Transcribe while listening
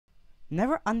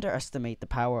Never underestimate the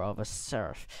power of a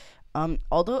Seraph.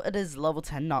 Although it is level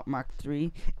 10, not Mark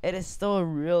 3, it is still a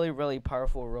really, really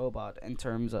powerful robot in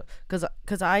terms of...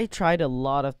 Because I tried a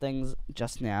lot of things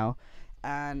just now,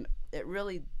 and it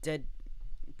really did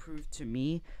prove to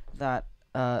me that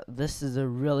this is a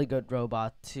really good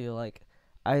robot to, like,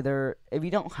 either... If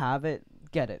you don't have it,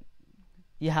 get it.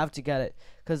 You have to get it.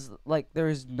 Because, like,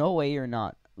 there's no way you're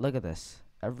not. Look at this.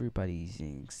 Everybody's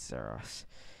using Seraphs.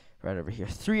 Right over here.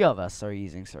 3 of us are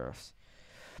using Seraphs.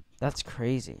 That's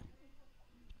crazy.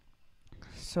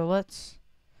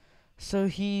 So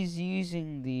he's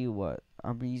using the what?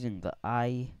 I'm using the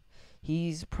I.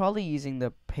 He's probably using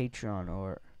the Patreon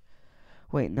or...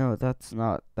 Wait, no, that's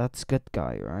not. That's good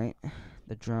guy, right?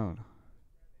 The drone.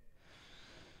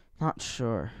 Not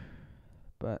sure.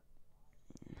 But...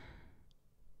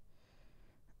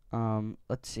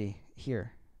 let's see.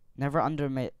 Here. Never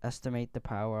underestimate the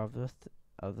power of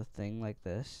the thing like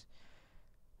this.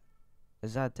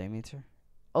 Is that Demeter?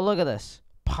 Oh, look at this.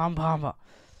 Pom pom.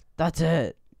 That's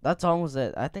it. That's almost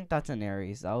it. I think that's an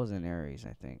Aries. That was an Aries,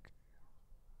 I think.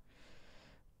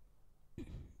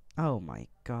 Oh my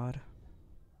god.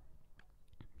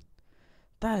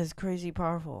 That is crazy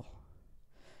powerful.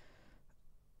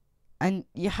 And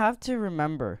you have to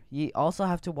remember, you also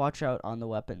have to watch out on the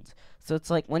weapons. So it's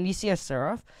like when you see a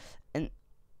Seraph, and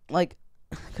like,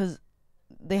 because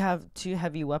they have 2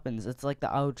 heavy weapons, it's like the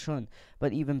Aochun,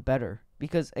 but even better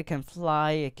because it can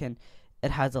fly.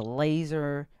 It has a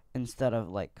laser instead of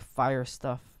like fire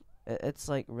stuff. It's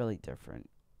like really different,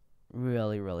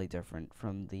 really, really different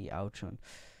from the Aochun.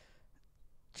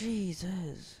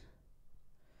 Jesus.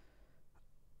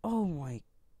 Oh my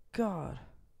god.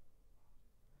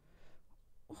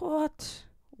 What?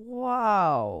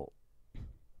 Wow.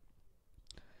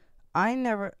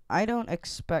 I don't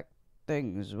expect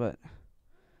things, but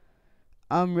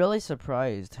I'm really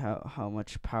surprised how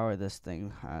much power this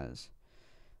thing has.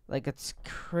 Like, it's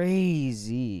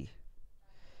crazy.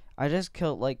 I just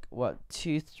killed like what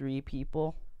 2-3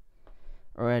 people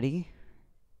already.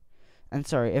 And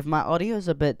sorry if my audio is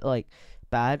a bit like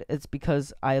bad, it's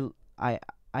because I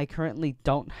currently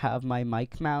don't have my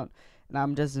mic mount and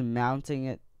I'm just mounting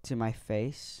it to my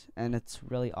face and it's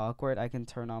really awkward. I can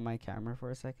turn on my camera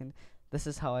for a second. This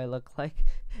is how I look like.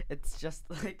 It's just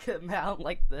like a mount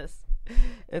like this.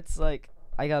 It's like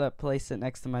I gotta place it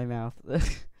next to my mouth.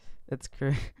 It's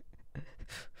crazy.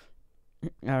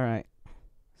 Alright.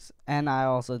 And I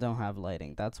also don't have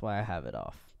lighting. That's why I have it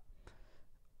off.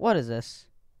 What is this?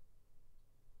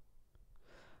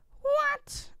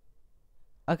 What?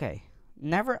 Okay.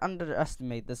 Never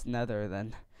underestimate this nether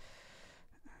then.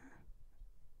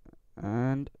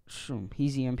 And shoom.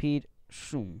 He's EMP'd.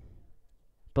 Shoom.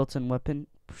 Built-in weapon.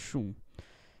 Shoom.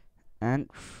 And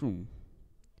shoom.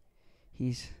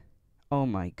 He's... Oh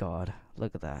my god.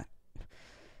 Look at that.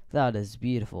 That is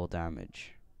beautiful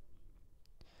damage.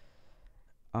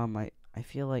 I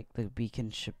feel like the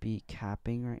beacon should be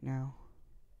capping right now.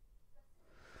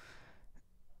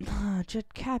 Nah,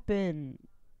 jet capping.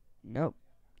 Nope.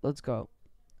 Let's go.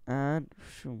 And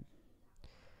shoom.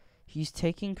 He's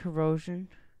taking corrosion.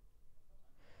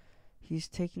 He's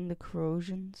taking the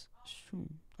corrosions.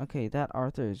 Shoom. Okay, that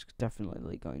Arthur is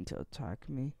definitely going to attack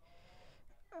me.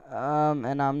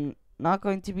 And I'm not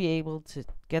going to be able to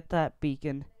get that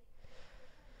beacon.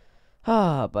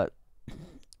 But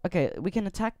okay, we can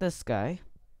attack this guy.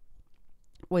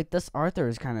 Wait, this Arthur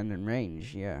is kind of in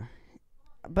range, yeah.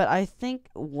 But I think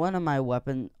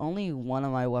only one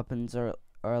of my weapons are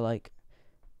like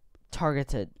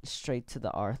targeted straight to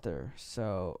the Arthur.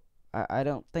 So I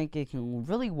don't think it can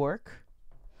really work.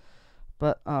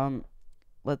 But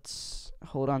let's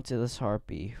hold on to this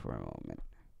harpy for a moment.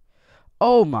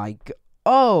 Oh my god.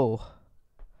 Oh.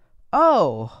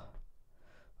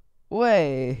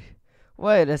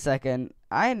 Wait a second.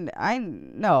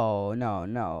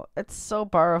 No. It's so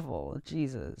powerful.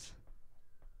 Jesus.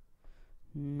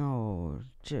 No,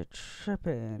 just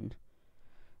tripping.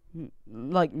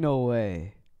 Like, no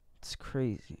way. It's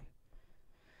crazy.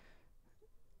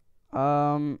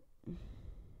 I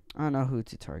don't know who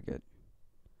to target.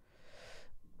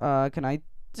 Can I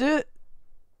do it?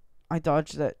 I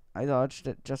dodged it. I dodged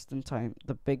it just in time.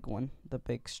 The big one. The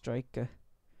big striker.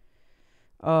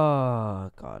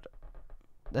 Oh, God.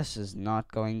 This is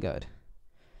not going good.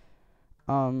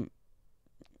 So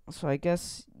I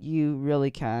guess you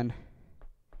really can.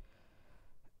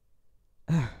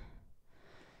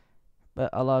 But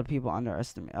a lot of people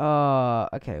underestimate. Oh,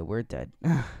 okay, we're dead.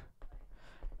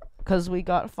 Cause we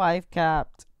got 5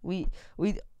 capped. We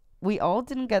all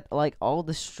didn't get like all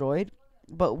destroyed,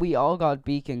 but we all got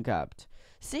beacon capped.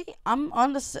 See,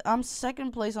 I'm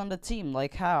second place on the team.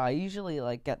 Like how I usually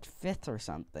like get fifth or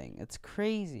something. It's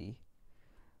crazy.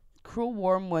 Cruel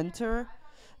warm winter,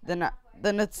 then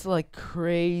it's like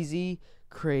crazy,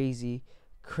 crazy,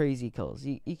 crazy kills.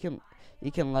 You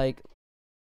can like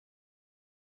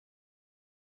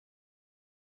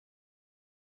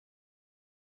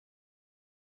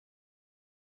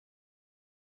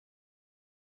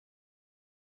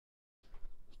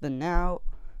then now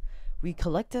we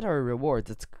collected our rewards.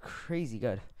 It's crazy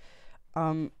good.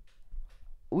 Um,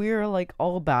 we're like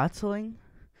all battling,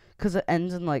 cause it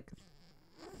ends in like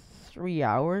 3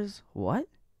 hours. What?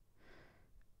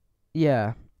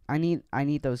 Yeah, I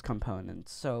need those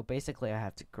components. So basically, I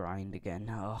have to grind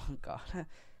again. Oh god.